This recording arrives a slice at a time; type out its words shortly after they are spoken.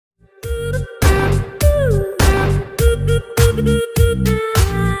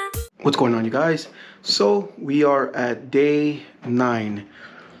What's going on, you guys? So we are at day 9.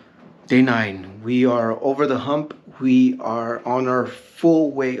 Day 9. We are over the hump. We are on our full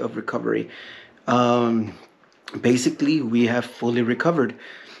way of recovery. Um, Basically, we have fully recovered.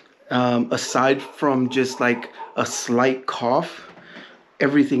 Aside from just like a slight cough,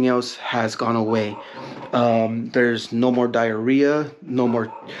 everything else has gone away. There's no more diarrhea, no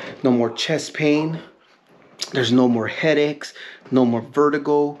more chest pain. There's no more headaches, no more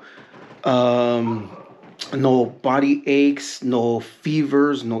vertigo. Um, no body aches, no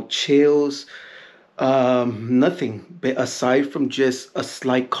fevers, no chills, nothing. But aside from just a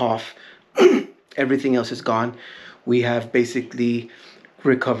slight cough, everything else is gone. We have basically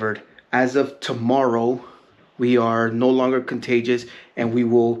recovered. As of tomorrow, we are no longer contagious and we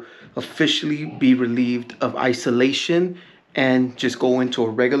will officially be relieved of isolation and just go into a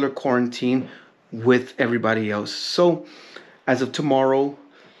regular quarantine with everybody else. So, as of tomorrow,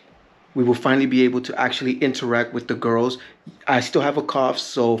 we will finally be able to actually interact with the girls. I still have a cough,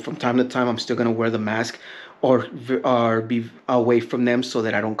 so from time to time, I'm still gonna wear the mask or be away from them so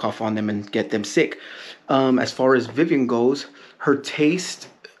that I don't cough on them and get them sick. As far as Vivian goes, her taste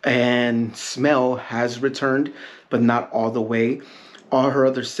and smell has returned, but not all the way. All her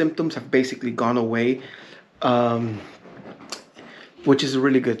other symptoms have basically gone away. Um, which is a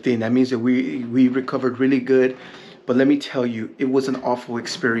really good thing. That means that we recovered really good. But let me tell you, it was an awful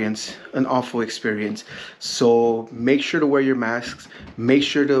experience. So make sure to wear your masks, make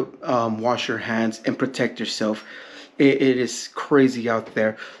sure to wash your hands and protect yourself. It is crazy out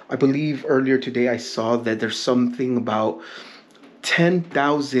there. I believe earlier today I saw that there's something about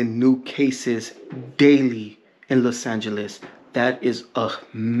 10,000 new cases daily in Los Angeles. That is a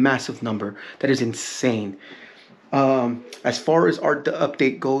massive number. That is insane. As far as the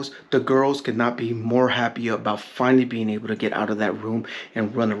update goes, the girls could not be more happy about finally being able to get out of that room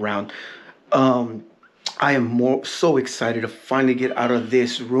and run around. Um, I am so excited to finally get out of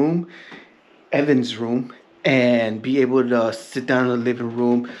this room, Evan's room, and be able to sit down in the living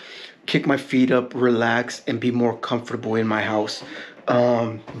room, kick my feet up, relax, and be more comfortable in my house.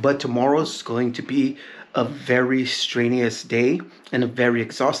 But tomorrow's going to be a very strenuous day and a very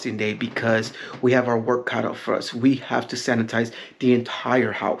exhausting day because we have our work cut out for us. We have to sanitize the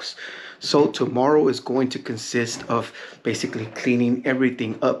entire house. So tomorrow is going to consist of basically cleaning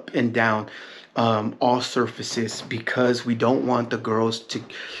everything up and down, all surfaces, because we don't want the girls to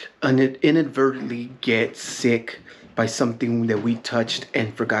inadvertently get sick by something that we touched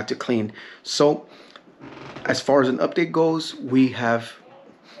and forgot to clean. So as far as an update goes, we have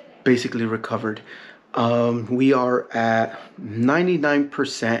basically recovered. We are at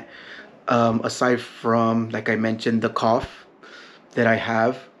 99%, aside from, like I mentioned, the cough that I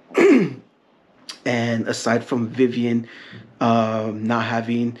have, and aside from Vivian not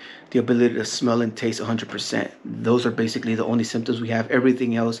having the ability to smell and taste 100%. Those are basically the only symptoms we have.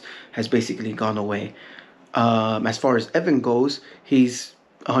 Everything else has basically gone away. As far as Evan goes, he's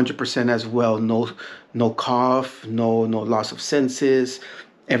 100% as well. No cough, no loss of senses.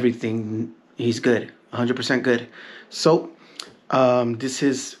 Everything, he's good. 100% good. So, this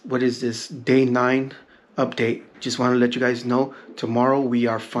is, what is this, day 9 update. Just want to let you guys know, tomorrow we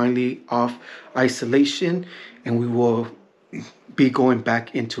are finally off isolation and we will be going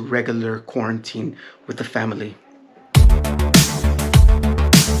back into regular quarantine with the family.